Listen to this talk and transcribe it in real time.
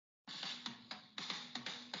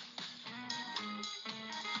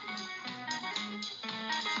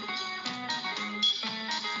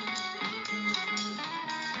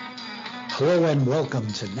Hello and welcome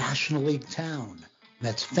to National League Town,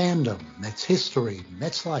 Mets fandom, Mets history,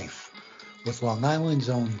 Mets life, with Long Island's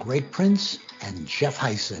own Greg Prince and Jeff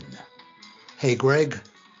Hyson. Hey, Greg.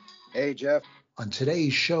 Hey, Jeff. On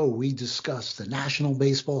today's show, we discuss the National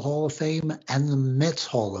Baseball Hall of Fame and the Mets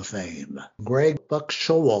Hall of Fame. Greg Buck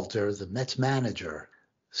Showalter, the Mets manager,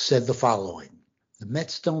 said the following: "The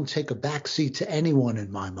Mets don't take a backseat to anyone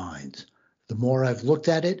in my mind. The more I've looked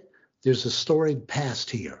at it, there's a storied past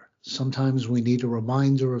here. Sometimes we need a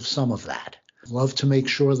reminder of some of that. Love to make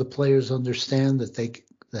sure the players understand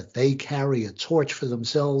that they carry a torch for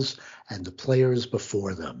themselves and the players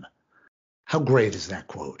before them." How great is that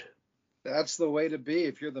quote? That's the way to be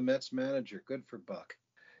if you're the Mets manager. Good for Buck.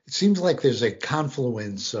 It seems like there's a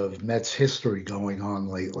confluence of Mets history going on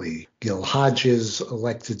lately. Gil Hodges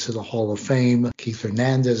elected to the Hall of Fame. Keith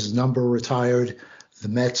Hernandez number retired. The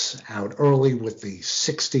Mets out early with the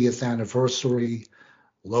 60th anniversary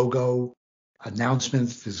logo. Announcement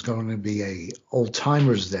there's going to be a Old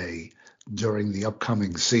Timers Day during the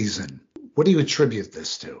upcoming season. What do you attribute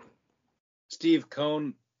this to? Steve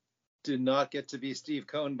Cohen did not get to be Steve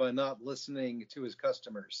Cohen by not listening to his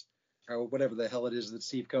customers, or whatever the hell it is that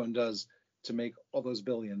Steve Cohen does to make all those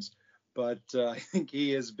billions. But I think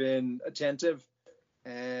he has been attentive,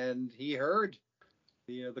 and he heard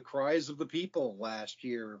the cries of the people last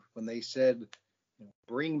year when they said,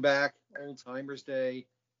 bring back Old Timers Day,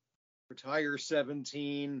 retire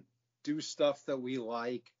 17, do stuff that we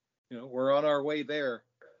like. We're on our way there.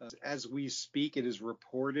 As we speak, it is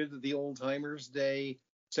reported the Old Timers Day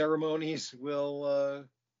ceremonies will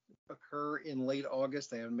occur in late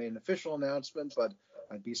August. They haven't made an official announcement, but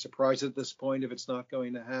I'd be surprised at this point if it's not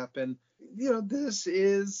going to happen. This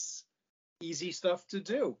is easy stuff to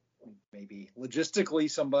do. Maybe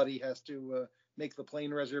logistically somebody has to make the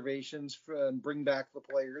plane reservations and bring back the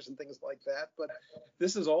players and things like that. But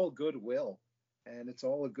this is all goodwill, and it's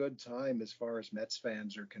all a good time as far as Mets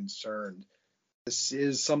fans are concerned. This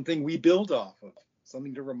is something we build off of,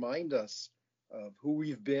 something to remind us of who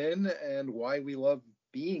we've been and why we love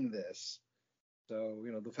being this. So,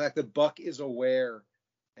 the fact that Buck is aware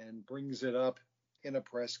and brings it up in a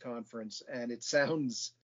press conference, and it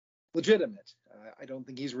sounds legitimate. I don't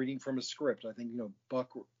think he's reading from a script. I think,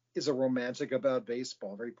 Buck is a romantic about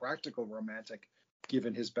baseball, very practical romantic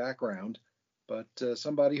given his background, but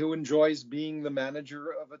somebody who enjoys being the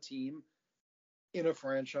manager of a team in a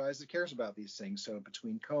franchise that cares about these things. So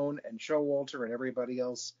between Cohen and Showalter and everybody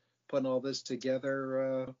else putting all this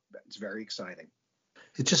together, it's very exciting.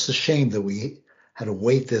 It's just a shame that we had to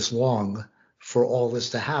wait this long for all this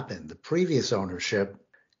to happen. The previous ownership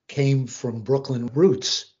came from Brooklyn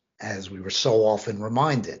roots, as we were so often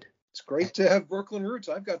reminded. It's great to have Brooklyn roots.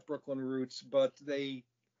 I've got Brooklyn roots, but they,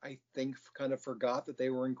 I think, kind of forgot that they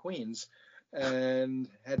were in Queens and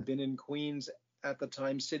had been in Queens at the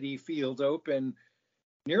time Citi Field opened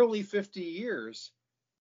nearly 50 years.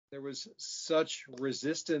 There was such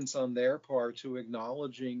resistance on their part to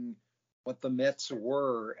acknowledging what the Mets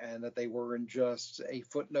were and that they weren't just a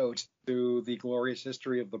footnote to the glorious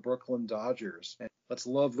history of the Brooklyn Dodgers. And let's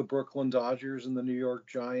love the Brooklyn Dodgers and the New York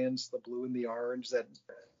Giants, the blue and the orange that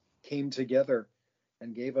came together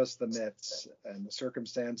and gave us the Mets and the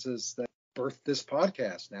circumstances that birthed this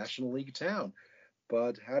podcast, National League Town.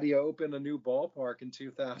 But how do you open a new ballpark in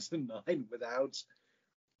 2009 without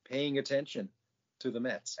paying attention to the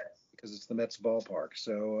Mets? Because it's the Mets ballpark.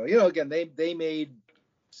 So, again, they made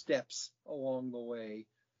steps along the way.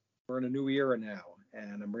 We're in a new era now,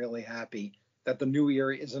 and I'm really happy that the new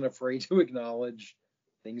era isn't afraid to acknowledge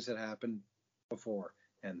things that happened before.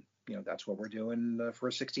 And, that's what we're doing for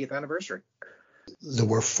a 60th anniversary. There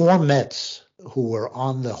were 4 Mets who were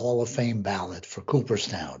on the Hall of Fame ballot for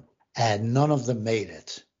Cooperstown, and none of them made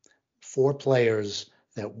it. 4 players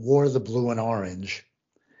that wore the blue and orange,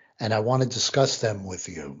 and I want to discuss them with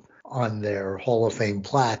you on their Hall of Fame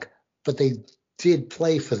plaque, but they did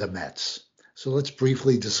play for the Mets. So let's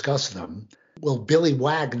briefly discuss them. Will Billy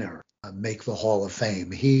Wagner make the Hall of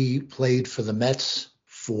Fame? He played for the Mets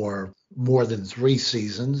for more than 3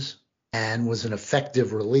 seasons and was an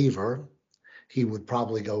effective reliever. He would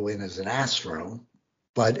probably go in as an Astro,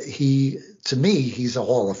 but to me, he's a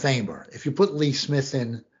Hall of Famer. If you put Lee Smith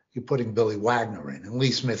in, you're putting Billy Wagner in, and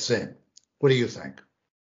Lee Smith's in. What do you think?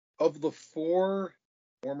 Of the 4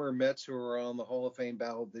 former Mets who are on the Hall of Fame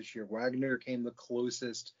ballot this year, Wagner came the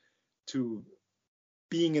closest to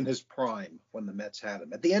being in his prime when the Mets had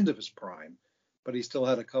him, at the end of his prime, but he still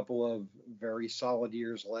had a couple of very solid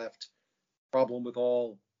years left. Problem with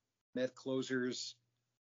all Met closers,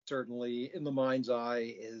 certainly in the mind's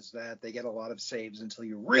eye, is that they get a lot of saves until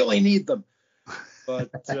you really need them.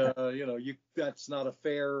 But that's not a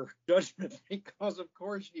fair judgment because, of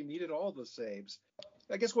course, he needed all the saves.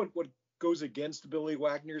 I guess what goes against Billy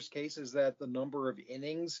Wagner's case is that the number of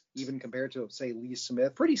innings, even compared to, say, Lee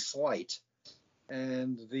Smith, pretty slight.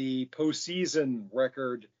 And the postseason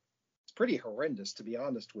record is pretty horrendous, to be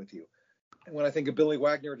honest with you. And when I think of Billy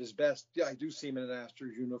Wagner at his best, yeah, I do see him in an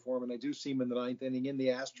Astros uniform, and I do see him in the ninth inning in the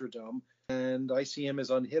Astrodome, and I see him as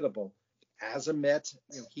unhittable. As a Met,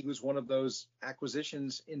 he was one of those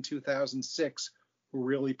acquisitions in 2006 who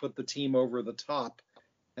really put the team over the top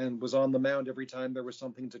and was on the mound every time there was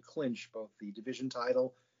something to clinch, both the division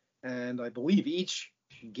title and I believe each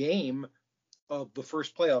game of the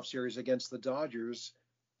first playoff series against the Dodgers.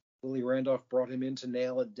 Willie Randolph brought him in to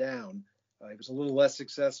nail it down. He was a little less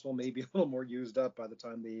successful, maybe a little more used up by the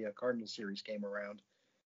time the Cardinal series came around.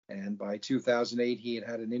 And by 2008, he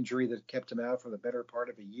had an injury that kept him out for the better part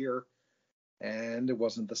of a year. And it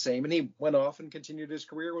wasn't the same. And he went off and continued his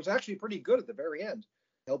career. Was actually pretty good at the very end.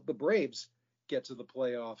 Helped the Braves get to the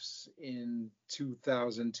playoffs in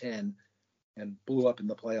 2010 and blew up in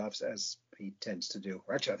the playoffs, as he tends to do.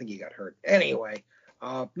 Actually, I think he got hurt. Anyway,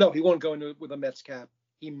 no, he won't go in with a Mets cap.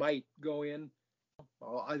 He might go in.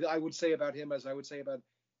 I would say about him, as I would say about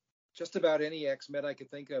just about any ex-Met I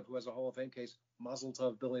could think of who has a Hall of Fame case, Mazel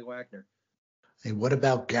Tov, Billy Wagner. Hey, what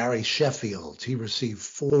about Gary Sheffield? He received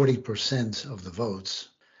 40% of the votes.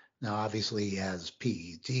 Now, obviously, he has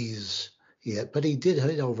PEDs, but he did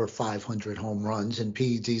hit over 500 home runs, and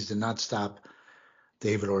PEDs did not stop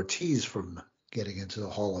David Ortiz from getting into the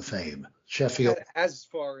Hall of Fame. Sheffield, as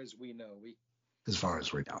far as we know,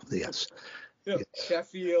 yes.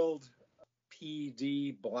 Sheffield,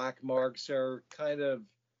 PED, black marks are kind of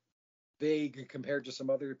vague compared to some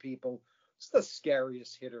other people. It's the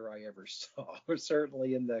scariest hitter I ever saw,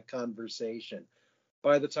 certainly in the conversation.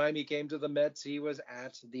 By the time he came to the Mets, he was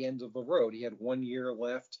at the end of the road. He had 1 year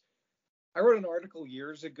left. I wrote an article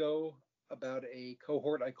years ago about a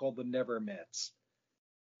cohort I called the Never Mets,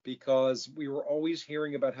 because we were always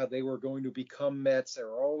hearing about how they were going to become Mets. They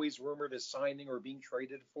were always rumored as signing or being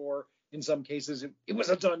traded for. In some cases, it was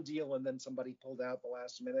a done deal, and then somebody pulled out the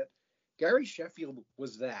last minute. Gary Sheffield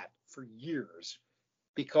was that for years,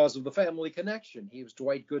 because of the family connection. He was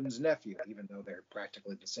Dwight Gooden's nephew, even though they're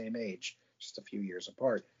practically the same age, just a few years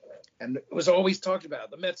apart. And it was always talked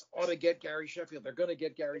about. The Mets ought to get Gary Sheffield. They're going to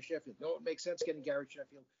get Gary Sheffield. No, it makes sense getting Gary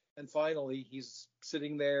Sheffield. And finally, he's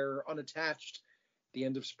sitting there unattached at the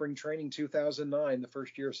end of spring training 2009, the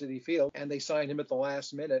first year of Citi Field, and they signed him at the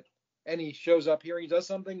last minute. And he shows up here and he does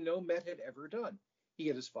something no Met had ever done. He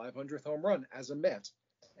hit his 500th home run as a Met.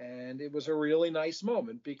 And it was a really nice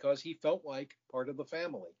moment because he felt like part of the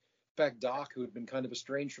family. In fact, Doc, who had been kind of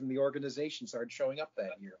estranged from the organization, started showing up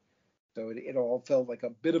that year. So it all felt like a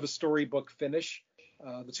bit of a storybook finish.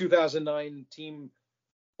 The 2009 team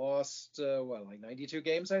lost, like 92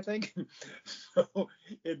 games, I think. So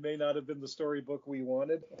it may not have been the storybook we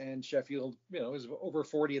wanted. And Sheffield, was over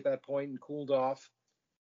 40 at that point and cooled off.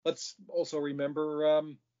 Let's also remember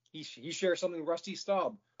he shares something with Rusty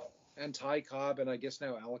Staub and Ty Cobb, and I guess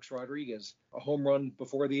now Alex Rodriguez, a home run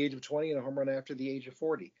before the age of 20 and a home run after the age of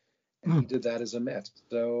 40. And he did that as a Met.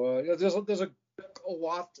 So there's a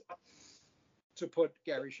lot to put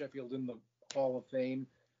Gary Sheffield in the Hall of Fame.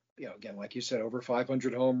 Again, like you said, over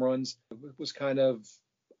 500 home runs. It was kind of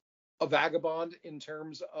a vagabond in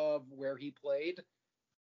terms of where he played,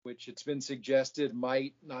 which it's been suggested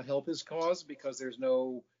might not help his cause because there's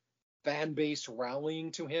no fan base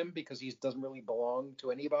rallying to him because he doesn't really belong to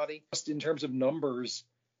anybody. Just in terms of numbers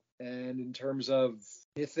and in terms of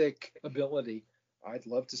mythic ability, I'd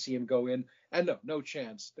love to see him go in. And no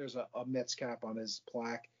chance. There's a Mets cap on his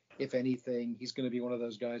plaque. If anything, he's going to be one of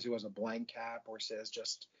those guys who has a blank cap or says,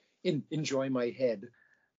 just enjoy my head.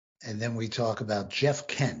 And then we talk about Jeff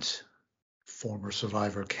Kent, former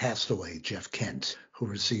Survivor castaway Jeff Kent, who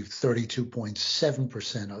received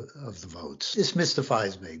 32.7% of the votes. This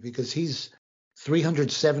mystifies me because he's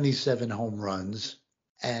 377 home runs,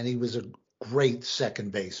 and he was a great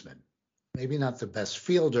second baseman. Maybe not the best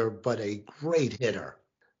fielder, but a great hitter.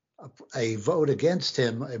 A vote against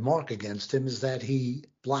him, a mark against him, is that he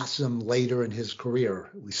blossomed later in his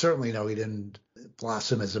career. We certainly know he didn't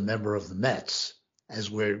blossom as a member of the Mets,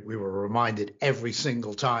 as we were reminded every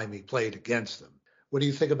single time he played against them. What do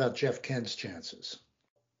you think about Jeff Kent's chances?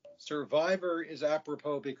 Survivor is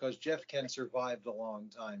apropos because Jeff Kent survived a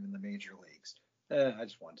long time in the major leagues. I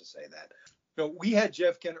just wanted to say that. We had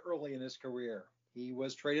Jeff Kent early in his career. He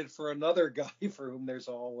was traded for another guy for whom there's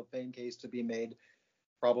a Hall of Fame case to be made,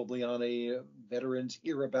 probably on a Veterans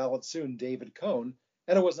Era ballot soon, David Cone,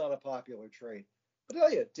 and it was not a popular trade. I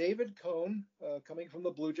tell you, David Cone, coming from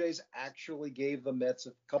the Blue Jays, actually gave the Mets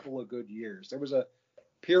a couple of good years. There was a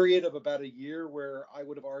period of about a year where I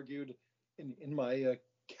would have argued in my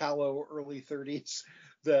callow early 30s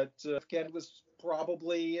that Kent was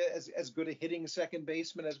probably as good a hitting second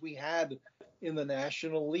baseman as we had in the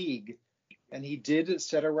National League. And he did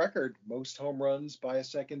set a record, most home runs by a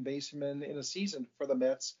second baseman in a season for the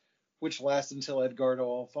Mets, which lasted until Edgardo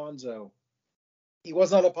Alfonzo. He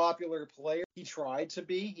was not a popular player. He tried to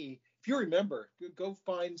be. If you remember, go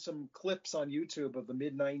find some clips on YouTube of the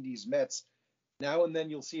mid-90s Mets. Now and then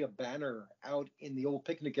you'll see a banner out in the old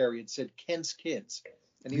picnic area. It said Kent's Kids.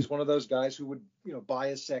 And he's one of those guys who would, buy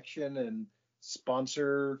a section and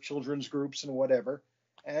sponsor children's groups and whatever.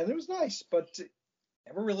 And it was nice, but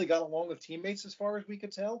never really got along with teammates as far as we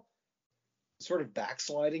could tell. Sort of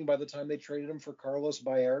backsliding by the time they traded him for Carlos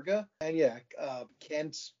Baerga. And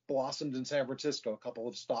Kent blossomed in San Francisco, a couple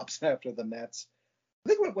of stops after the Mets. I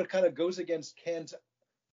think what kind of goes against Kent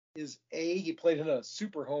is he played in a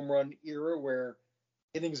super home run era where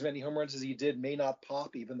hitting as many home runs as he did may not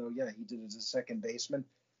pop, even though, he did it as a second baseman.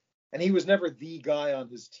 And he was never the guy on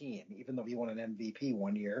his team, even though he won an MVP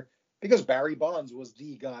one year, because Barry Bonds was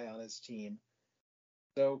the guy on his team.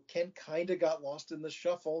 So Kent kind of got lost in the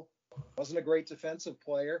shuffle. Wasn't a great defensive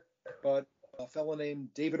player, but a fellow named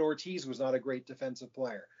David Ortiz was not a great defensive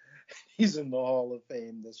player. He's in the Hall of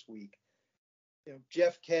Fame this week.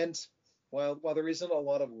 Jeff Kent, while there isn't a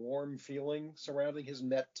lot of warm feeling surrounding his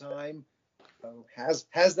Met time, has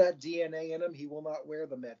that DNA in him. He will not wear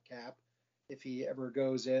the Met cap if he ever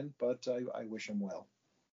goes in, but I wish him well.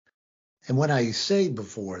 And when I say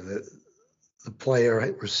before that the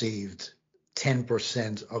player received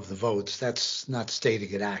 10% of the votes, that's not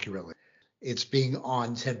stating it accurately. It's being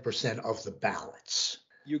on 10% of the ballots.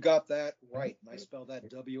 You got that right. And I spell that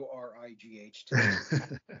W-R-I-G-H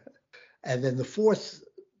too. And then the fourth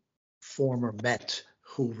former Met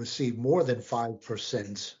who received more than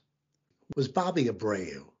 5% was Bobby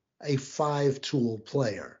Abreu, a five-tool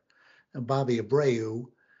player. And Bobby Abreu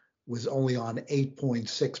was only on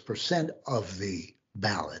 8.6% of the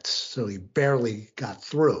ballots, so he barely got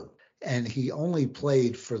through. And he only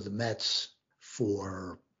played for the Mets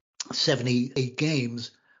for 78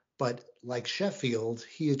 games, but like Sheffield,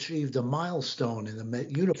 he achieved a milestone in the Met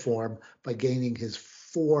uniform by gaining his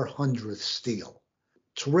 400th steal.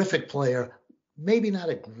 Terrific player, maybe not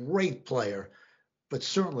a great player, but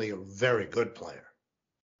certainly a very good player.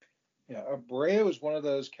 Yeah, Abreu is one of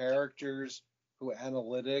those characters who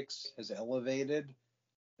analytics has elevated,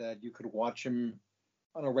 that you could watch him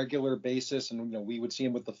on a regular basis, and we would see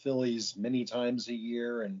him with the Phillies many times a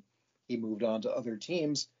year, and he moved on to other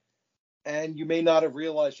teams. And you may not have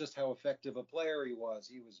realized just how effective a player he was.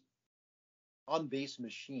 He was on-base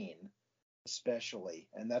machine, especially,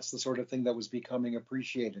 and that's the sort of thing that was becoming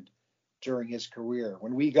appreciated during his career.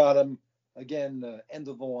 When we got him, again, end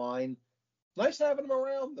of the line. Nice having him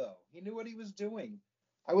around, though. He knew what he was doing.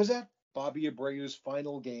 I was at Bobby Abreu's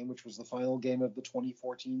final game, which was the final game of the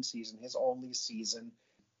 2014 season, his only season.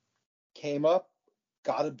 Came up,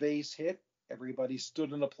 got a base hit. Everybody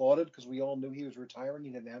stood and applauded because we all knew he was retiring.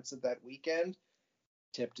 He'd announced it that weekend.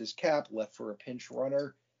 Tipped his cap, left for a pinch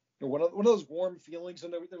runner. One of those warm feelings,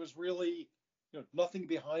 and there was really nothing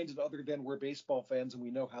behind it other than we're baseball fans and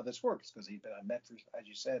we know how this works because he'd been on Met for, as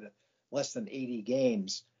you said, less than 80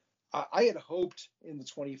 games. I had hoped in the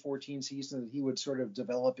 2014 season that he would sort of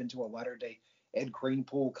develop into a latter-day Ed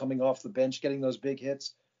Kranepool, coming off the bench, getting those big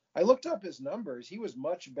hits. I looked up his numbers. He was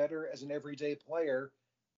much better as an everyday player,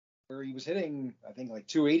 where he was hitting, I think, like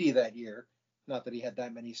 280 that year. Not that he had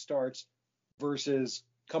that many starts, versus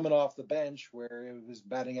coming off the bench where his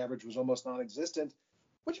batting average was almost non-existent,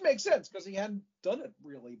 which makes sense because he hadn't done it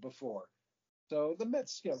really before. So the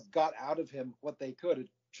Mets, got out of him what they could. It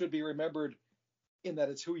should be remembered in that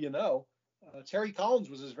it's who you know. Terry Collins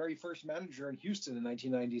was his very first manager in Houston in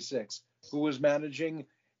 1996. Who was managing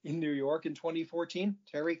in New York in 2014?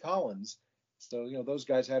 Terry Collins. So, those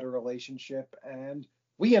guys had a relationship, and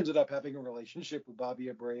we ended up having a relationship with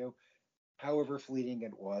Bobby Abreu, however fleeting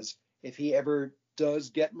it was. If he ever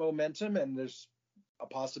does get momentum, and there's a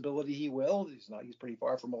possibility he will, he's pretty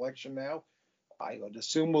far from election now, I would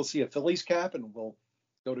assume we'll see a Phillies cap, and we'll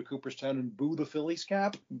go to Cooperstown and boo the Phillies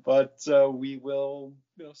cap, but we will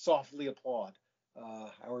softly applaud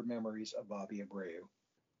our memories of Bobby Abreu.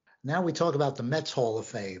 Now we talk about the Mets Hall of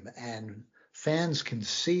Fame, and fans can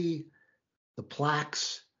see the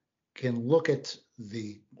plaques, can look at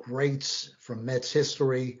the greats from Mets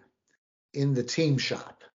history in the team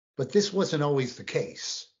shop. But this wasn't always the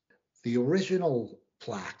case. The original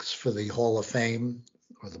plaques for the Hall of Fame,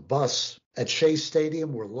 or the bus, at Shea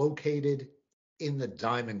Stadium were located in the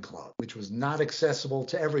Diamond Club, which was not accessible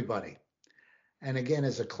to everybody. And again,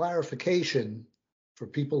 as a clarification for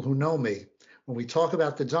people who know me, when we talk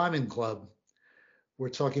about the Diamond Club, we're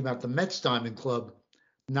talking about the Mets Diamond Club,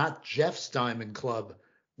 not Jeff's Diamond Club,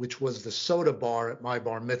 which was the soda bar at my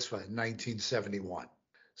bar mitzvah in 1971.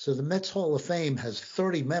 So the Mets Hall of Fame has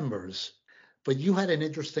 30 members, but you had an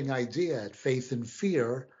interesting idea at Faith and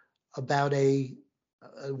Fear about a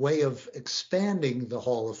way of expanding the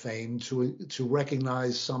Hall of Fame to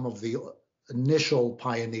recognize some of the initial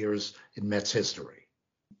pioneers in Mets history.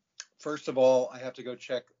 First of all, I have to go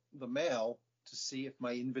check the mail to see if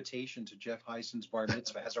my invitation to Jeff Heisen's bar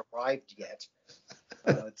mitzvah has arrived yet.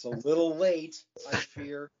 It's a little late, I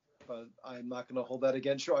fear, but I'm not going to hold that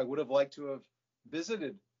against you. I would have liked to have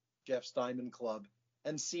visited Jeff's Diamond Club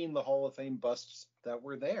and seen the Hall of Fame busts that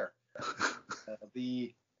were there.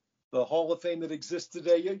 The Hall of Fame that exists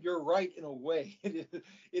today, you're right in a way. It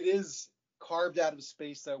is carved out of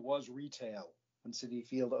space that was retail when Citi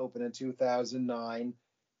Field opened in 2009,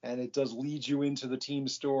 and it does lead you into the team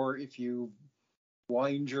store if you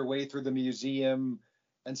wind your way through the museum,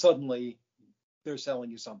 and suddenly they're selling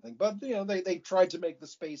you something. But they tried to make the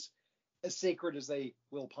space as sacred as they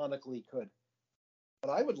wilponically could.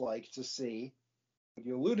 What I would like to see, what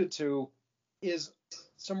you alluded to, is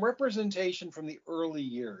some representation from the early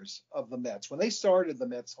years of the Mets. When they started the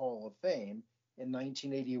Mets Hall of Fame in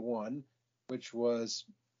 1981, which was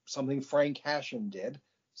something Frank Cashen did.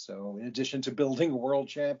 So in addition to building a world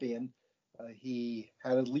champion, he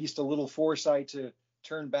had at least a little foresight to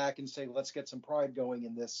turn back and say, let's get some pride going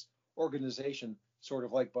in this organization, sort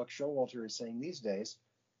of like Buck Showalter is saying these days.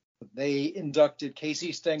 They inducted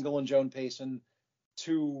Casey Stengel and Joan Payson,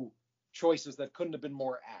 two choices that couldn't have been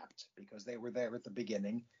more apt because they were there at the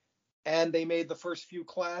beginning. And they made the first few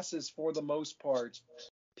classes, for the most part,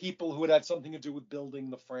 people who had something to do with building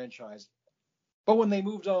the franchise. But when they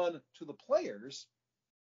moved on to the players,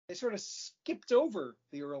 they sort of skipped over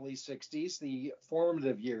the early 60s, the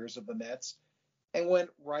formative years of the Mets, and went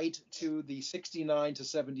right to the 69 to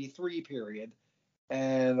 73 period.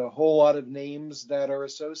 And a whole lot of names that are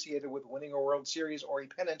associated with winning a World Series or a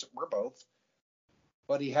pennant were both.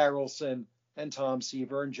 Buddy Harrelson and Tom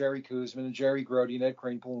Seaver and Jerry Koosman and Jerry Grody and Ed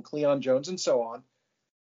Kranepool and Cleon Jones and so on.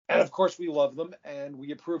 And of course, we love them and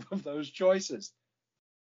we approve of those choices.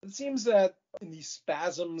 It seems that in these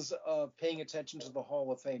spasms of paying attention to the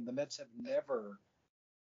Hall of Fame, the Mets have never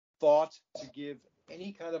thought to give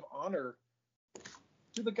any kind of honor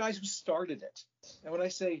to the guys who started it. And when I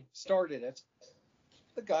say started it,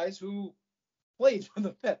 the guys who played for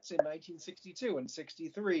the Mets in 1962 and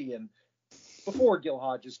 63 and before Gil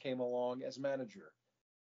Hodges came along as manager.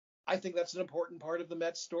 I think that's an important part of the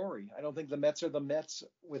Mets story. I don't think the Mets are the Mets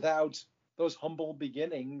without those humble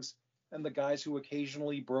beginnings and the guys who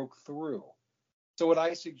occasionally broke through. So what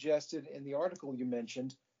I suggested in the article you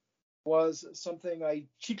mentioned was something I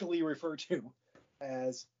cheekily refer to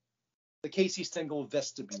as the Casey Stengel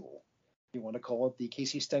vestibule. You want to call it the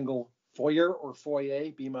Casey Stengel foyer or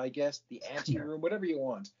foyer, be my guest, the anteroom, whatever you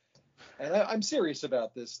want. And I'm serious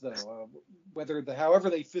about this, though, however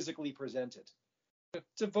they physically present it.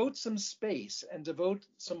 Devote some space and devote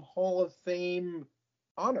some Hall of Fame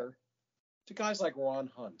honor to guys like Ron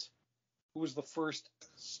Hunt, who was the first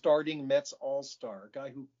starting Mets All-Star, a guy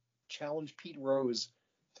who challenged Pete Rose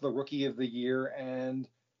for the Rookie of the Year and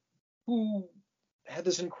who had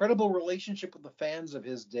this incredible relationship with the fans of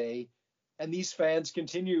his day. And these fans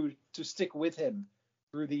continued to stick with him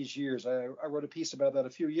through these years. I wrote a piece about that a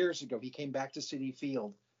few years ago. He came back to Citi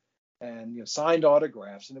Field and signed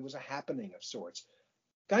autographs, and it was a happening of sorts.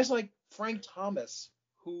 Guys like Frank Thomas,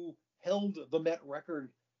 who held the Met record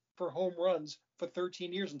for home runs for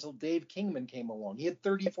 13 years until Dave Kingman came along. He had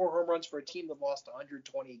 34 home runs for a team that lost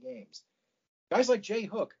 120 games. Guys like Jay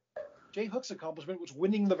Hook. Jay Hook's accomplishment was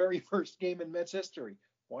winning the very first game in Mets history.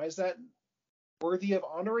 Why is that worthy of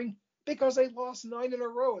honoring? Because they lost 9 in a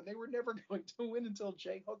row and they were never going to win until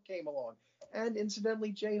Jay Hook came along. And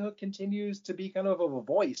incidentally, Jay Hook continues to be kind of a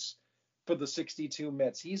voice for the 62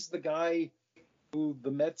 Mets. He's the guy who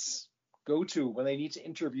the Mets go to when they need to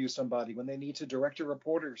interview somebody, when they need to direct a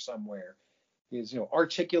reporter somewhere. He's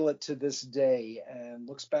articulate to this day and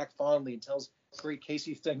looks back fondly and tells great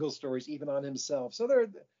Casey Stengel stories even on himself. So there are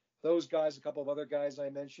those guys, a couple of other guys I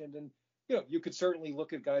mentioned, and you could certainly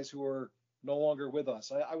look at guys who are no longer with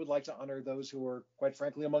us. I would like to honor those who are, quite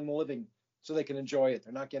frankly, among the living so they can enjoy it.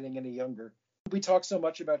 They're not getting any younger. We talk so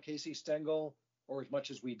much about Casey Stengel, or as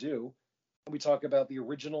much as we do. We talk about the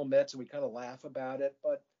original Mets and we kind of laugh about it,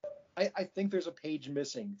 but I think there's a page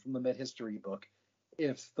missing from the Met history book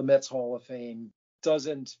if the Mets Hall of Fame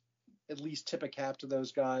doesn't at least tip a cap to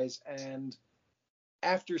those guys and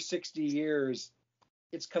after 60 years,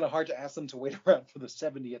 it's kind of hard to ask them to wait around for the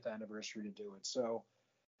 70th anniversary to do it. So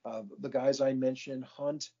the guys I mentioned,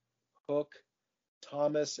 Hunt, Hook,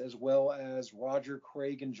 Thomas, as well as Roger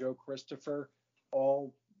Craig and Joe Christopher,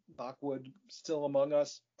 all Lockwood still among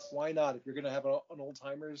us. Why not? If you're going to have an old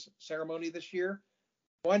timers ceremony this year,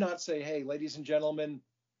 why not say, hey, ladies and gentlemen,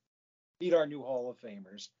 meet our new Hall of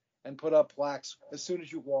Famers, and put up plaques as soon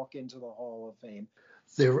as you walk into the Hall of Fame.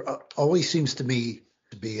 There always seems to me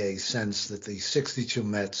to be a sense that the 62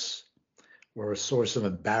 Mets were a source of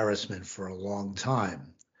embarrassment for a long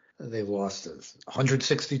time. They lost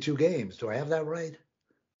 162 games. Do I have that right?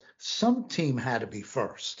 Some team had to be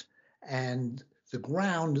first. And the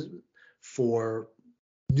ground for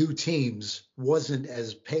new teams wasn't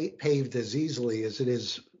as paved as easily as it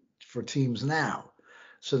is for teams now.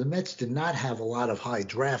 So the Mets did not have a lot of high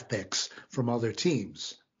draft picks from other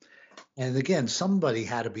teams. And again, somebody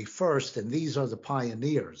had to be first, and these are the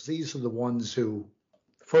pioneers. These are the ones who,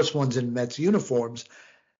 first ones in Mets uniforms.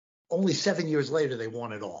 Only 7 years later, they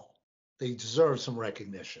won it all. They deserve some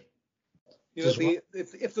recognition. You know,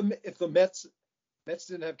 if the Mets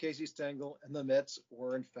didn't have Casey Stengel and the Mets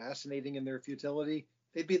weren't fascinating in their futility,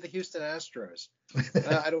 they'd be the Houston Astros.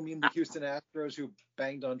 I don't mean the Houston Astros who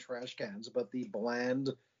banged on trash cans, but the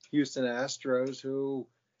bland Houston Astros who,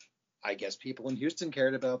 I guess people in Houston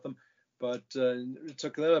cared about them, but it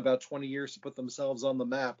took them about 20 years to put themselves on the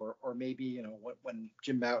map, or maybe, you know, when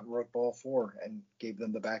Jim Mountain wrote Ball 4 and gave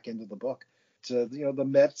them the back end of the book. So, you know, the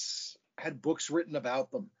Mets had books written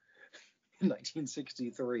about them in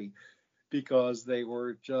 1963 because they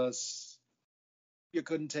were just, you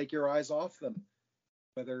couldn't take your eyes off them,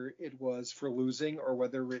 whether it was for losing or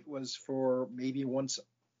whether it was for maybe once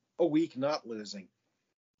a week not losing.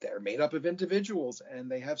 They're made up of individuals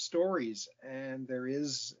and they have stories, and there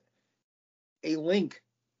is a link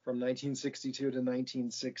from 1962 to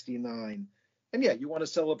 1969. And yeah, you want to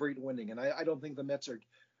celebrate winning. And I don't think the Mets are,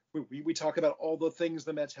 we talk about all the things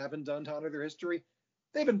the Mets haven't done to honor their history.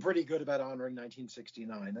 They've been pretty good about honoring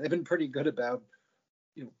 1969. They've been pretty good about,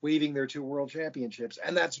 you know, waving their 2 world championships,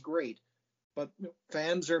 and that's great. But, you know,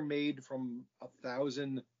 fans are made from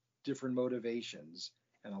 1,000 different motivations,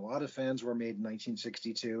 and a lot of fans were made in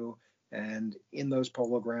 1962 and in those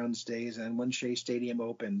Polo Grounds days. And when Shea Stadium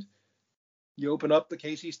opened, you open up the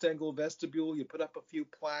Casey Stengel vestibule, you put up a few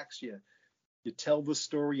plaques, you tell the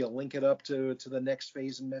story, you link it up to the next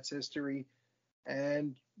phase in Mets history,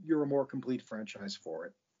 and you're a more complete franchise for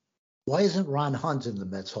it. Why isn't Ron Hunt in the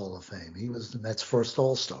Mets Hall of Fame? He was the Mets' first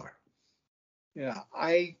All-Star. Yeah,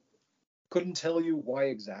 I couldn't tell you why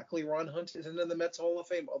exactly Ron Hunt isn't in the Mets Hall of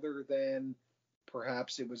Fame, other than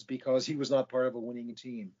perhaps it was because he was not part of a winning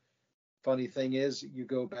team. Funny thing is, you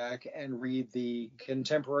go back and read the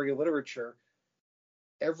contemporary literature,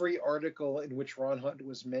 every article in which Ron Hunt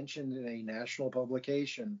was mentioned in a national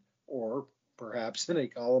publication, or perhaps in a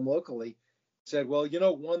column locally, said, well, you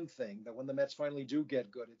know, one thing, that when the Mets finally do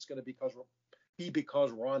get good, it's going to be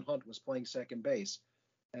because Ron Hunt was playing second base.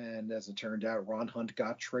 And as it turned out, Ron Hunt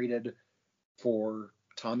got traded for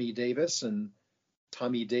Tommy Davis, and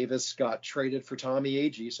Tommy Davis got traded for Tommy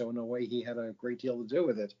Agee. So in a way, he had a great deal to do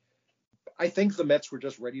with it. I think the Mets were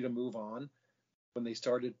just ready to move on when they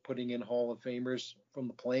started putting in Hall of Famers from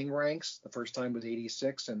the playing ranks. The first time was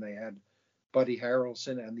 86, and they had Buddy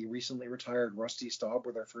Harrelson and the recently retired Rusty Staub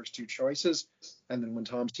were their first 2 choices. And then when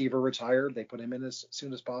Tom Seaver retired, they put him in as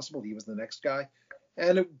soon as possible. He was the next guy.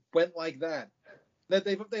 And it went like that.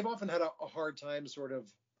 They've often had a hard time sort of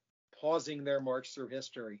pausing their march through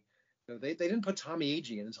history. You know, they didn't put Tommy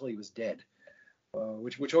Agee in until he was dead,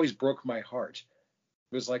 which always broke my heart.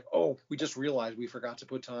 It was like, oh, we just realized we forgot to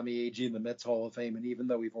put Tommy Agee in the Mets Hall of Fame, and even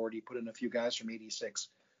though we've already put in a few guys from '86,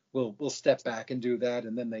 we'll step back and do that.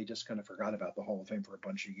 And then they just kind of forgot about the Hall of Fame for a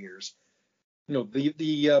bunch of years. You know,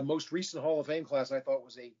 the most recent Hall of Fame class I thought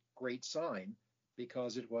was a great sign,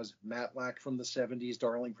 because it was Matlack from the 70s,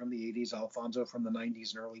 Darling from the 80s, Alfonso from the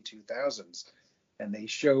 90s and early 2000s. And they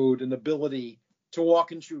showed an ability to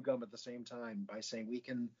walk and chew gum at the same time by saying we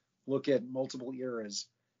can look at multiple eras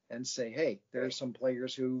and say, hey, there are some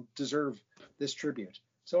players who deserve this tribute.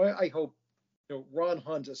 So I hope, you know, Ron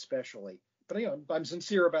Hunt especially, but you know, I'm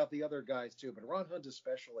sincere about the other guys too, but Ron Hunt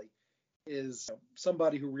especially is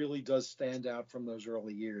somebody who really does stand out from those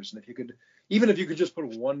early years. And if you could, even if you could just put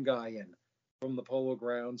one guy in from the Polo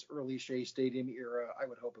Grounds, early Shea Stadium era, I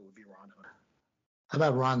would hope it would be Ron Hunt. How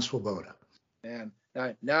about Ron Swoboda? Man,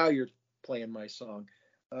 now you're playing my song.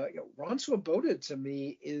 You know, Ron Swoboda to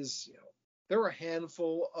me is, you know, there are a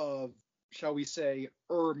handful of, shall we say,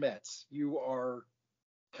 Mets. You are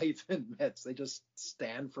hyphen Mets. They just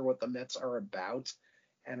stand for what the Mets are about.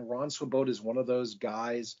 And Ron Swoboda is one of those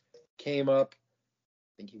guys. Came up,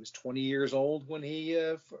 I think he was 20 years old when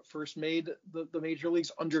he first made the major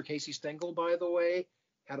leagues under Casey Stengel, by the way.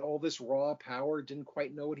 Had all this raw power, didn't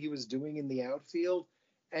quite know what he was doing in the outfield,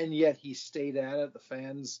 and yet he stayed at it. The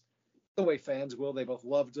fans, the way fans will, they both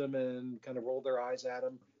loved him and kind of rolled their eyes at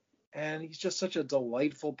him. And he's just such a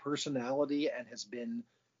delightful personality and has been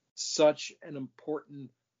such an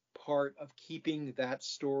important part of keeping that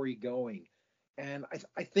story going. And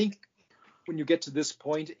I think when you get to this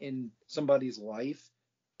point in somebody's life,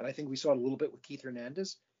 and I think we saw it a little bit with Keith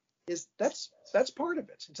Hernandez, is that's part of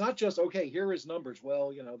it. It's not just, okay, here are his numbers.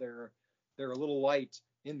 Well, they're a little light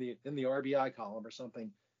in the RBI column or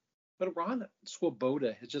something. But Ron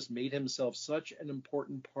Swoboda has just made himself such an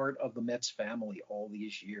important part of the Mets family all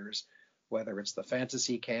these years, whether it's the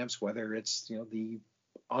fantasy camps, whether it's the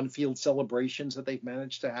on-field celebrations that they've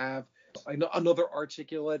managed to have. I know another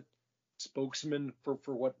articulate spokesman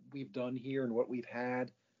for what we've done here and what we've had.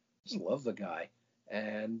 I just love the guy.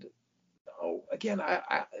 And again,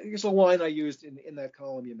 here's a line I used in that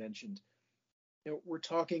column you mentioned. We're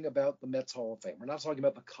talking about the Mets Hall of Fame. We're not talking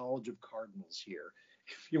about the College of Cardinals here.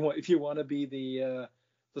 If you want to be the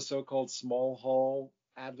so-called small hall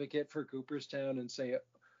advocate for Cooperstown and say,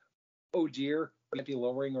 oh dear, we might be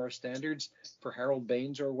lowering our standards for Harold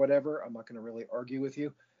Baines or whatever, I'm not going to really argue with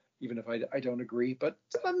you, even if I don't agree. But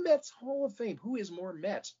the Mets Hall of Fame, who is more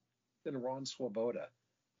Met than Ron Swoboda?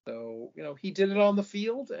 So, he did it on the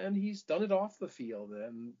field and he's done it off the field.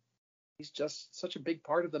 And he's just such a big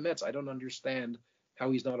part of the Mets. I don't understand how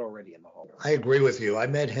he's not already in the Hall. I agree with you. I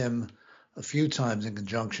met him a few times in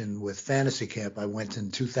conjunction with Fantasy Camp. I went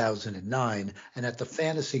in 2009, and at the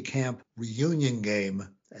Fantasy Camp reunion game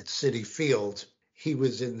at Citi Field, he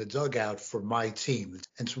was in the dugout for my team.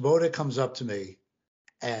 And Swoboda comes up to me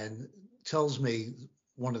and tells me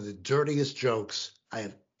one of the dirtiest jokes I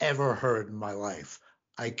have ever heard in my life.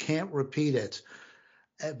 I can't repeat it,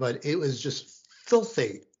 but it was just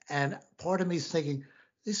filthy. And part of me is thinking,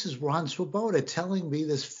 this is Ron Swoboda telling me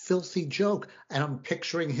this filthy joke. And I'm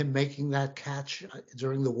picturing him making that catch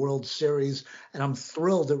during the World Series. And I'm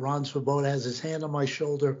thrilled that Ron Swoboda has his hand on my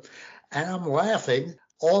shoulder. And I'm laughing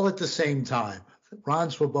all at the same time.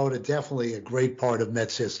 Ron Swoboda, definitely a great part of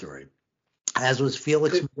Mets history, as was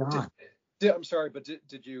Felix Millan. I'm sorry, but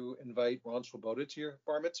did you invite Ron Swoboda to your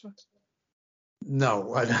bar mitzvah?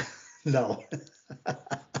 No, no.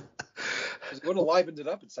 It would have livened it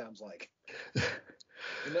up, it sounds like.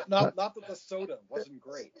 Not that the soda wasn't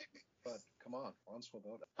great, but come on, Ron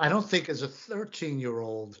Swoboda. I don't think as a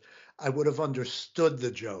 13-year-old I would have understood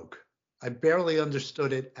the joke. I barely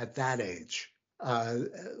understood it at that age.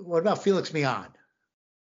 What about Felix Millan?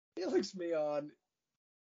 Felix Millan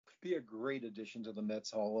would be a great addition to the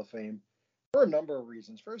Mets Hall of Fame for a number of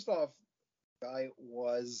reasons. First off, the guy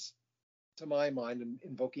was, to my mind,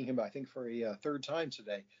 invoking him, I think, for a third time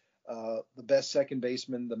today, the best second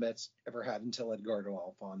baseman the Mets ever had until Edgardo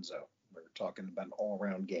Alfonso. We're talking about an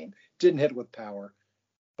all-around game. Didn't hit with power,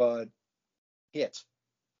 but hit.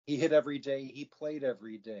 He hit every day. He played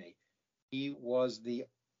every day. He was the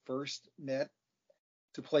first Met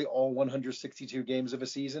to play all 162 games of a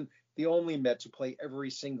season, the only Met to play every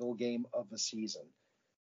single game of a season.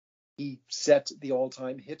 He set the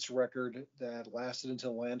all-time hits record that lasted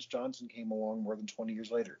until Lance Johnson came along more than 20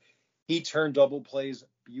 years later. He turned double plays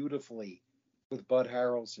beautifully with Bud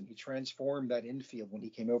Harrelson. He transformed that infield when he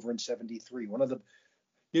came over in 73. One of the,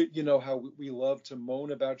 you know how we love to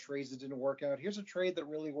moan about trades that didn't work out. Here's a trade that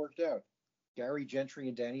really worked out. Gary Gentry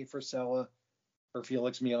and Danny Frisella for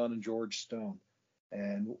Felix Millan and George Stone.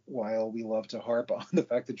 And while we love to harp on the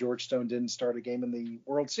fact that George Stone didn't start a game in the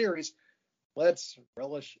World Series, let's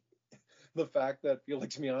relish the fact that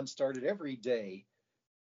Felix Millan started every day.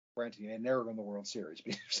 Granted, he had never won the World Series,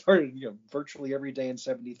 but he started virtually every day in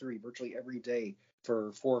 73, virtually every day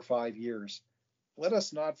for 4 or 5 years. Let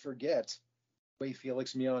us not forget the way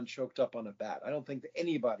Felix Millan choked up on a bat. I don't think that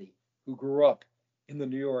anybody who grew up in the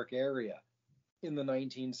New York area in the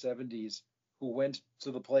 1970s, who went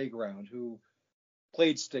to the playground, who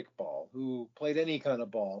played stickball, who played any kind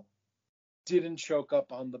of ball, didn't choke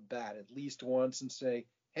up on the bat at least once and say,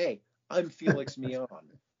 hey, I'm Felix Millan.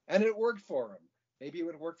 And it worked for him. Maybe it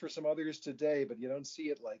would work for some others today, but you don't see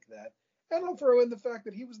it like that. And I'll throw in the fact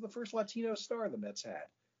that he was the first Latino star the Mets had.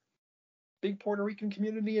 Big Puerto Rican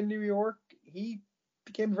community in New York. He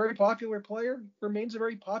became a very popular player, remains a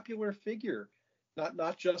very popular figure,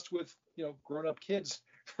 not just with grown-up kids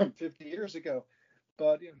from 50 years ago,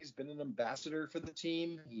 but he's been an ambassador for the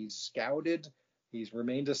team. He's scouted. He's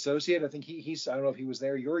remained associate. I think he's I don't know if he was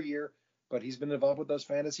there your year, but he's been involved with those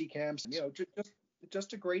fantasy camps. Just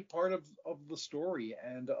just a great part of the story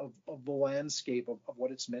and of the landscape of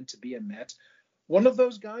what it's meant to be a Met. One of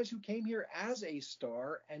those guys who came here as a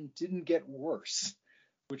star and didn't get worse,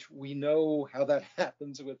 which we know how that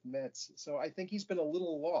happens with Mets. So I think he's been a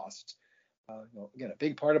little lost. Again, a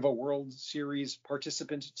big part of a World Series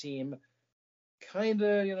participant team, kind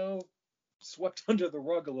of, swept under the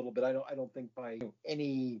rug a little bit. I don't think by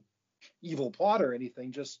any evil plot or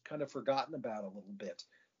anything, just kind of forgotten about a little bit.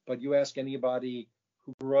 But you ask anybody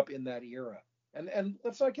who grew up in that era, and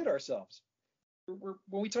let's not kid ourselves. When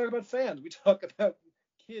we talk about fans, we talk about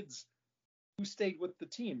kids who stayed with the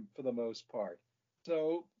team for the most part.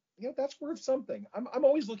 So that's worth something. I'm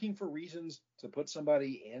always looking for reasons to put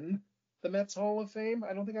somebody in the Mets Hall of Fame.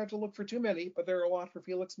 I don't think I have to look for too many, but there are a lot for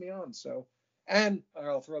Felix Millan. So, and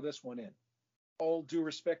I'll throw this one in. All due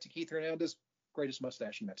respect to Keith Hernandez, greatest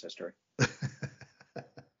mustache in Mets history.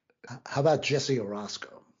 How about Jesse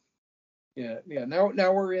Orosco? Yeah.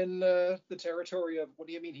 Now we're in the territory of what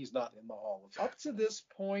do you mean he's not in the Hall of Fame? Up to this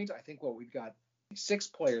point, I think we've got 6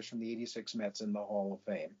 players from the '86 Mets in the Hall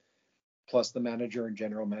of Fame, plus the manager and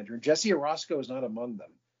general manager. And Jesse Orosco is not among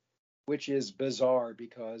them, which is bizarre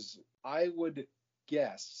because I would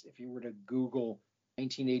guess if you were to Google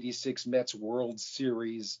 1986 Mets World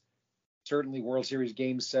Series, certainly World Series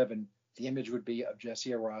Game 7, the image would be of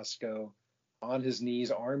Jesse Orosco on his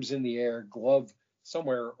knees, arms in the air, glove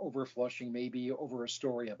somewhere over Flushing, maybe over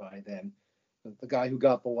Astoria by then. The guy who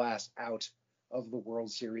got the last out of the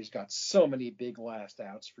World Series, got so many big last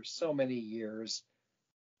outs for so many years,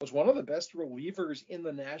 was one of the best relievers in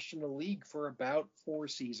the National League for about 4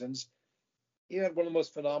 seasons. He had one of the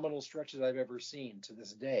most phenomenal stretches I've ever seen to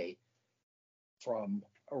this day from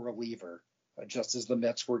a reliever, just as the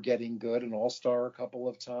Mets were getting good, an all-star a couple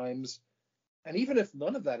of times. And even if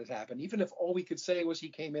none of that had happened, even if all we could say was he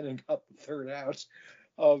came in and got the 3rd out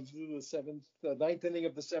of the 9th inning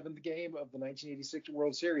of the 7th game of the 1986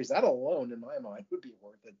 World Series, that alone, in my mind, would be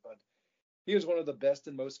worth it. But he was one of the best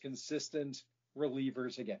and most consistent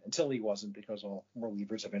relievers, again, until he wasn't, because all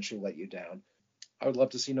relievers eventually let you down. I would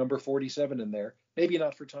love to see number 47 in there. Maybe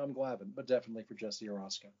not for Tom Glavine, but definitely for Jesse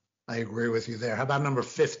Orosco. I agree with you there. How about number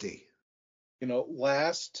 50?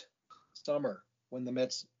 Last summer, when the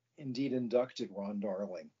Mets indeed inducted Ron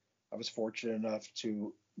Darling, I was fortunate enough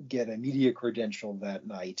to get a media credential that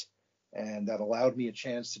night, and that allowed me a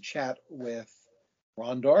chance to chat with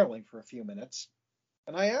Ron Darling for a few minutes.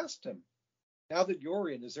 And I asked him, now that you're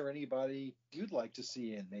in, is there anybody you'd like to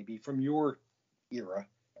see in, maybe from your era?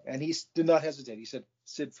 And he did not hesitate. He said,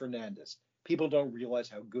 Sid Fernandez. People don't realize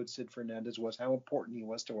how good Sid Fernandez was, how important he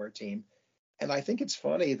was to our team. And I think it's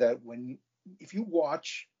funny that if you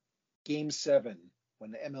watch Game 7, when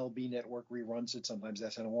the MLB Network reruns it, sometimes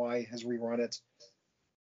SNY has rerun it,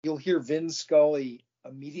 you'll hear Vin Scully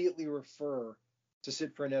immediately refer to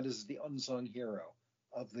Sid Fernandez as the unsung hero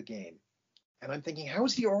of the game. And I'm thinking, how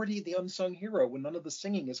is he already the unsung hero when none of the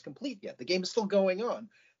singing is complete yet? The game is still going on.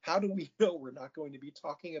 How do we know we're not going to be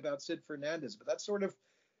talking about Sid Fernandez? But that's sort of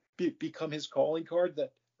become his calling card,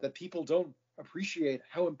 that people don't appreciate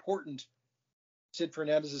how important Sid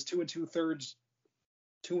Fernandez is 2 2/3,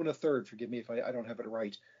 2 1/3. Forgive me if I don't have it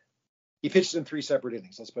right. He pitched in 3 separate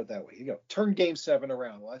innings. Let's put it that way. Turned Game 7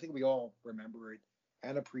 around. Well, I think we all remember it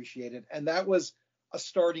and appreciate it. And that was a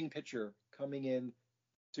starting pitcher coming in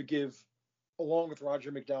to give, along with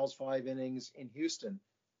Roger McDowell's 5 innings in Houston,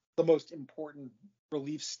 the most important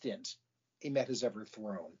relief stint a Met has ever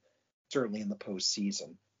thrown, certainly in the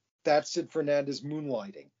postseason. That's Sid Fernandez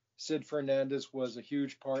moonlighting. Sid Fernandez was a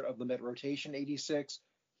huge part of the Met rotation, '86,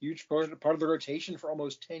 huge part of the rotation for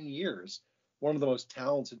almost 10 years. One of the most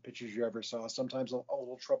talented pitchers you ever saw, sometimes a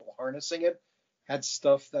little trouble harnessing it, had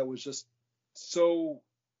stuff that was just so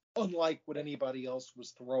unlike what anybody else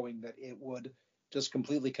was throwing that it would just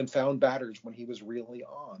completely confound batters when he was really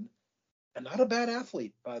on. And not a bad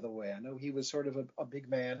athlete, by the way. I know he was sort of a big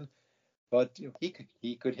man, but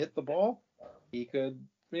he could hit the ball. He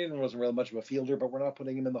wasn't really much of a fielder, but we're not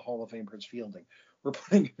putting him in the Hall of Fame for his fielding. We're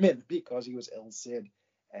putting him in because he was El Cid.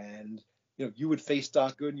 And you would face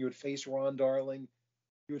Doc Gooden, you would face Ron Darling,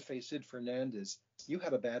 you would face Sid Fernandez. You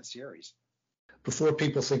had a bad series. Before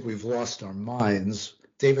people think we've lost our minds,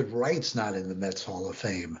 David Wright's not in the Mets Hall of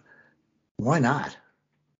Fame. Why not?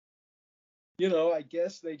 I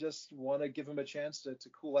guess they just want to give him a chance to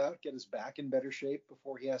cool out, get his back in better shape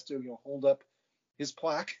before he has to, hold up his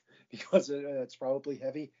plaque, because it's probably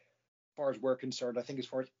heavy. As far as we're concerned, I think as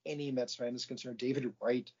far as any Mets fan is concerned, David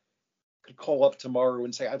Wright could call up tomorrow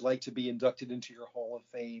and say, I'd like to be inducted into your Hall of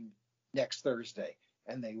Fame next Thursday.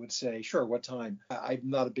 And they would say, sure, what time? I'm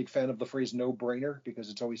not a big fan of the phrase no brainer because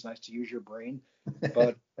it's always nice to use your brain.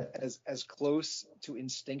 But as close to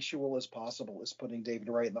instinctual as possible is putting David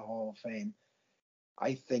Wright in the Hall of Fame.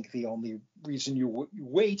 I think the only reason you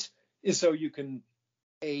wait is so you can,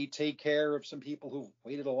 A, take care of some people who've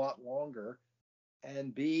waited a lot longer,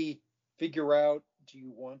 and B, figure out, do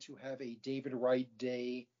you want to have a David Wright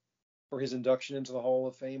day for his induction into the Hall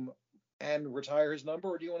of Fame and retire his number,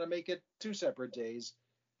 or do you want to make it 2 separate days?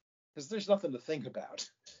 Because there's nothing to think about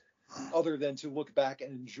other than to look back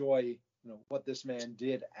and enjoy, what this man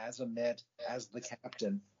did as a Met, as the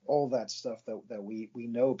captain, all that stuff that we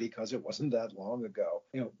know because it wasn't that long ago.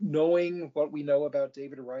 Knowing what we know about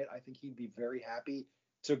David Wright, I think he'd be very happy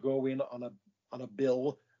to go in on a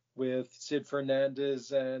bill with Sid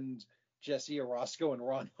Fernandez and Jesse Orosco and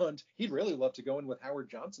Ron Hunt. He'd really love to go in with Howard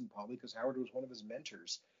Johnson, probably, because Howard was one of his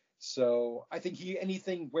mentors. So I think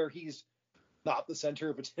anything where he's not the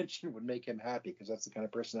center of attention would make him happy, because that's the kind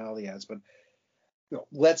of personality he has. But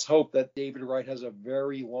let's hope that David Wright has a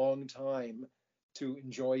very long time to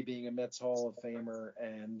enjoy being a Mets Hall of Famer,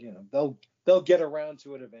 and they'll get around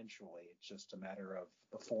to it eventually. It's just a matter of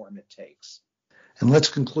the form it takes. And let's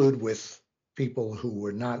conclude with people who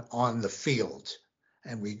were not on the field,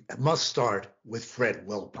 and we must start with Fred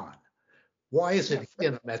Wilpon. Why is it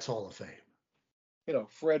in the Mets Hall of Fame?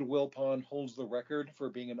 Fred Wilpon holds the record for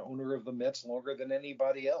being an owner of the Mets longer than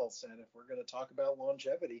anybody else. And if we're going to talk about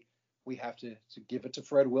longevity, we have to give it to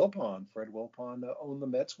Fred Wilpon. Fred Wilpon owned the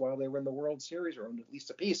Mets while they were in the World Series, or owned at least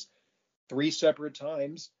a piece, 3 separate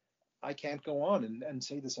times. I can't go on and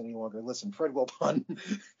say this any longer. Listen, Fred Wilpon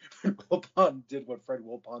did what Fred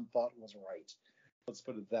Wilpon thought was right. Let's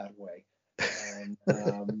put it that way.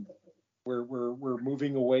 And we're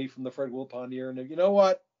moving away from the Fred Wilpon era. And you know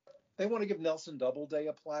what? They want to give Nelson Doubleday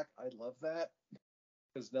a plaque. I'd love that,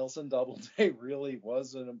 because Nelson Doubleday really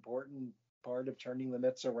was an important part of turning the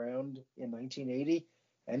Mets around in 1980.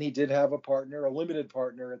 And he did have a partner, a limited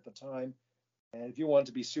partner at the time. And if you want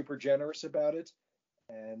to be super generous about it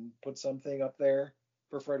and put something up there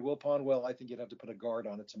for Fred Wilpon, well, I think you'd have to put a guard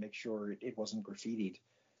on it to make sure it wasn't graffitied.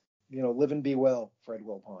 Live and be well, Fred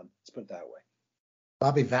Wilpon. Let's put it that way.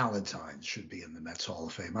 Bobby Valentine should be in the Mets Hall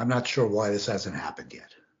of Fame. I'm not sure why this hasn't happened yet.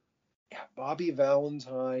 Yeah, Bobby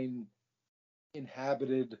Valentine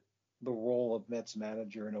inhabited the role of Mets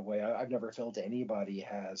manager in a way I've never felt anybody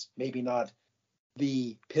has. Maybe not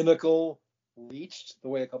the pinnacle reached the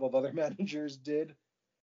way a couple of other managers did,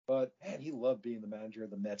 but man, he loved being the manager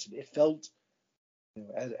of the Mets. It felt,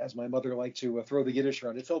 as my mother liked to throw the Yiddish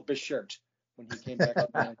around, it felt beshert when he came back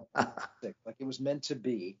on like it was meant to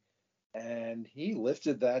be. And he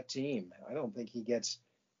lifted that team. I don't think he gets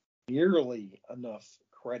nearly enough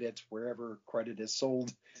credit wherever credit is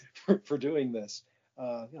sold for doing this.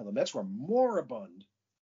 The Mets were moribund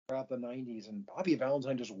throughout the 90s, and Bobby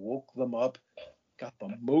Valentine just woke them up, got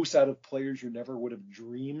the most out of players you never would have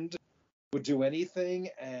dreamed would do anything,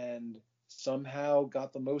 and somehow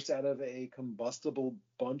got the most out of a combustible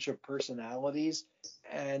bunch of personalities,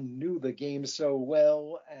 and knew the game so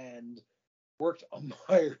well, and worked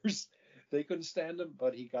umpires. They couldn't stand him,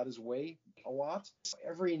 but he got his way a lot.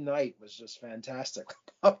 Every night was just fantastic.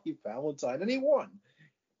 Bobby Valentine, and he won.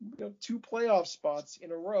 2 playoff spots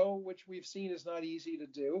in a row, which we've seen is not easy to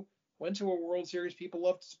do. Went to a World Series. People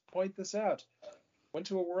love to point this out. Went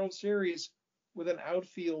to a World Series with an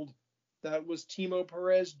outfield that was Timo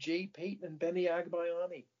Perez, Jay Payton, and Benny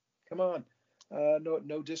Agbayani. Come on.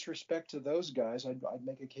 No disrespect to those guys. I'd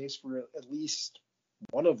make a case for at least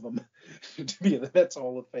one of them to be in the Mets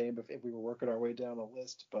Hall of Fame if we were working our way down a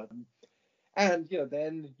list. But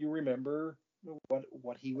then you remember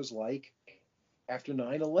what he was like after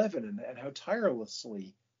 9/11 and how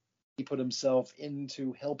tirelessly he put himself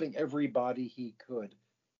into helping everybody he could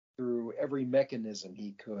through every mechanism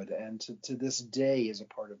he could, and to this day is a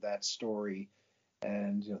part of that story,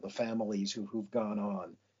 and the families who've gone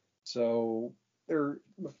on. So there are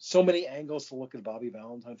so many angles to look at Bobby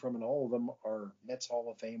Valentine from, and all of them are Mets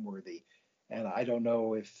Hall of Fame worthy. And I don't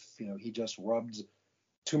know if he just rubbed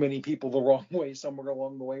too many people the wrong way somewhere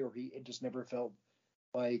along the way, or it just never felt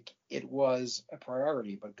like it was a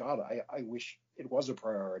priority. But God, I wish it was a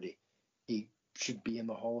priority. He should be in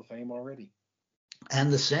the Hall of Fame already.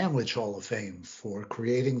 And the Sandwich Hall of Fame for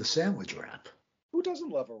creating the sandwich wrap. Who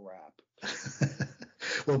doesn't love a wrap?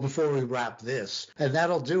 Well, before we wrap this, and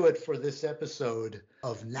that'll do it for this episode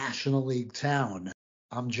of National League Town.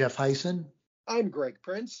 I'm Jeff Heisen. I'm Greg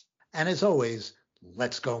Prince. And as always,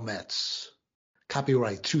 let's go Mets.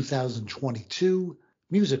 Copyright 2022.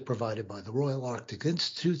 Music provided by the Royal Arctic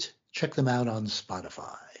Institute. Check them out on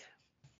Spotify.